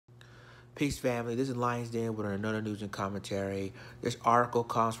Peace, family. This is Lions Den with another news and commentary. This article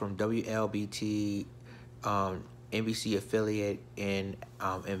comes from WLBT, NBC affiliate in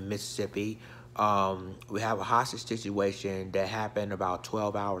Mississippi. We have a hostage situation that happened about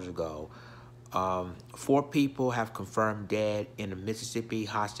 12 hours ago. 4 people have confirmed dead in a Mississippi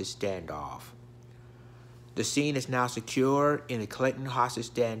hostage standoff. The scene is now secure in the Clinton hostage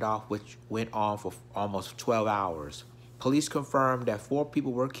standoff, which went on for almost 12 hours. Police confirmed that 4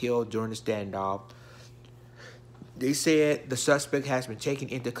 people were killed during the standoff. They said the suspect has been taken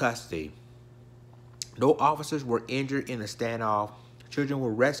into custody. No officers were injured in the standoff. Children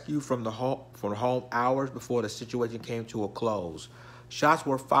were rescued from home hours before the situation came to a close. Shots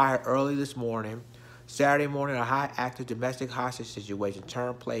were fired early this morning. Saturday morning, a high-active domestic hostage situation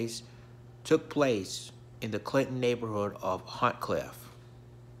took place in the Clinton neighborhood of Huntcliffe.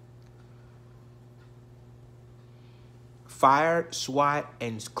 Fire, SWAT,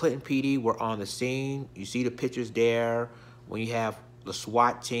 and Clinton PD were on the scene. You see the pictures there when you have the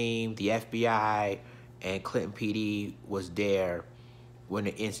SWAT team, the FBI, and Clinton PD was there when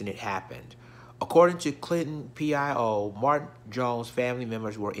the incident happened. According to Clinton PIO, Martin Jones' family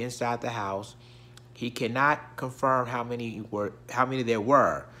members were inside the house. He cannot confirm how many there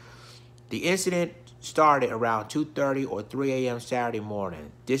were. The incident started around 2:30 or 3 a.m. Saturday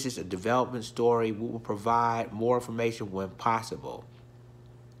morning. This is a development story. We will provide more information when possible.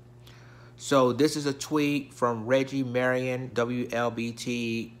 So this is a tweet from Reggie Marion,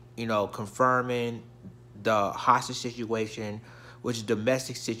 WLBT, confirming the hostage situation, which is a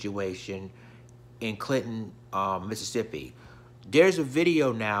domestic situation in Clinton, Mississippi. There's a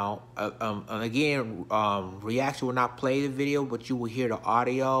video now. And again, Reaction will not play the video, but you will hear the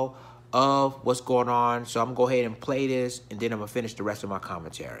audio of what's going on. So I'm going to go ahead and play this, and then I'm going to finish the rest of my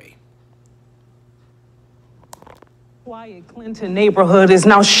commentary. Quiet Clinton neighborhood is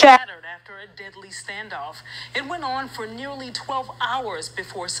now shattered after a deadly standoff. It went on for nearly 12 hours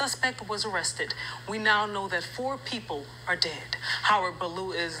before a suspect was arrested. We now know that 4 people are dead. Howard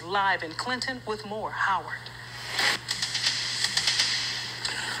Ballou is live in Clinton with more. Howard.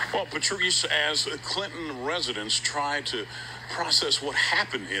 Well, Patrice, as Clinton residents try to process what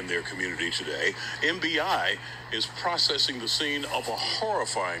happened in their community today, MBI is processing the scene of a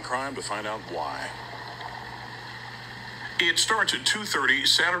horrifying crime to find out why. It starts at 2:30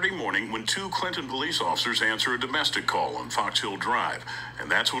 Saturday morning when 2 Clinton police officers answer a domestic call on Fox Hill Drive,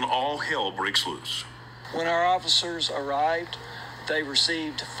 and that's when all hell breaks loose. When our officers arrived, they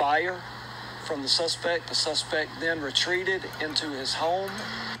received fire from the suspect. The suspect then retreated into his home.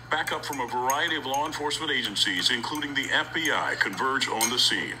 Backup from a variety of law enforcement agencies, including the FBI, converge on the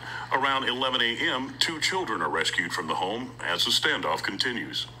scene. Around 11 a.m., 2 children are rescued from the home as the standoff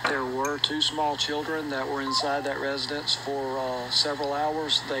continues. There were 2 small children that were inside that residence for several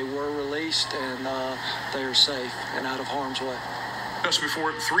hours. They were released, and they are safe and out of harm's way. Just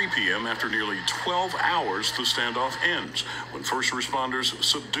before 3 p.m., after nearly 12 hours, the standoff ends when first responders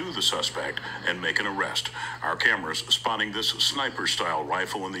subdue the suspect and make an arrest. Our cameras spotting this sniper-style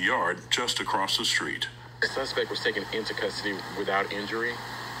rifle in the yard just across the street. The suspect was taken into custody without injury.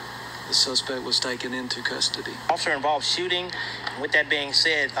 The suspect was taken into custody. Officer involved shooting. With that being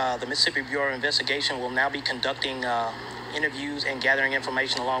said, the Mississippi Bureau of Investigation will now be conducting interviews and gathering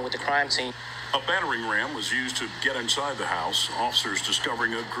information along with the crime scene. A battering ram was used to get inside the house, officers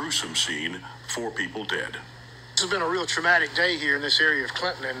discovering a gruesome scene, 4 people dead. This has been a real traumatic day here in this area of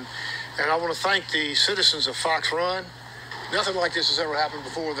Clinton, and I want to thank the citizens of Fox Run. Nothing like this has ever happened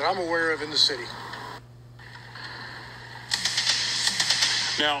before that I'm aware of in the city.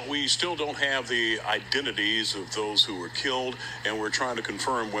 Now, we still don't have the identities of those who were killed, and we're trying to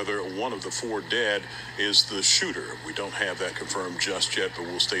confirm whether one of the 4 dead is the shooter. We don't have that confirmed just yet, but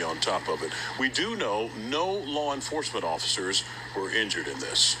we'll stay on top of it. We do know no law enforcement officers were injured in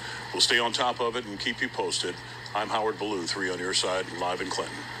this. We'll stay on top of it and keep you posted. I'm Howard Ballou, 3 on your side, live in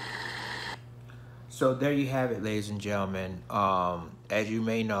Clinton. So there you have it, ladies and gentlemen. As you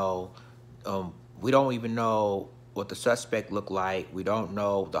may know, we don't even know what the suspect looked like. We don't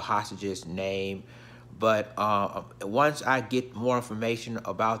know the hostage's name. But once I get more information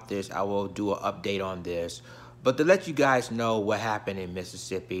about this, I will do an update on this. But to let you guys know what happened in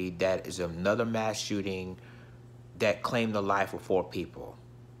Mississippi, that is another mass shooting that claimed the life of 4 people.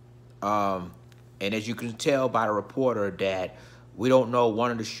 And as you can tell by the reporter, that we don't know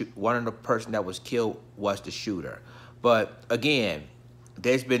one of the person that was killed was the shooter. But again,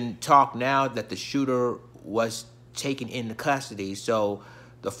 there's been talk now that the shooter was taken into custody. So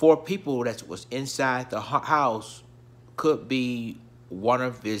the 4 people that was inside the house could be one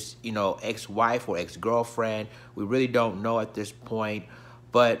of his, ex-wife or ex-girlfriend. We really don't know at this point.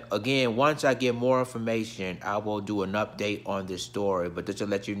 But again, once I get more information, I will do an update on this story. But just to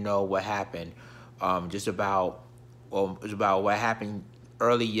let you know what happened, it's about what happened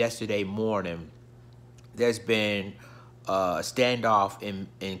early yesterday morning. There's been a standoff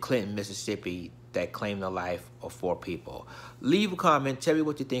in Clinton, Mississippi that claimed the life of 4 people. Leave a comment. Tell me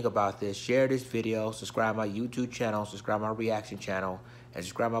what you think about this. Share this video. Subscribe my YouTube channel. Subscribe my reaction channel. And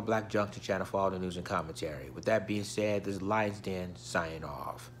subscribe my Black Junction channel for all the news and commentary. With that being said, this is Lions Den signing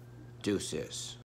off. Deuces.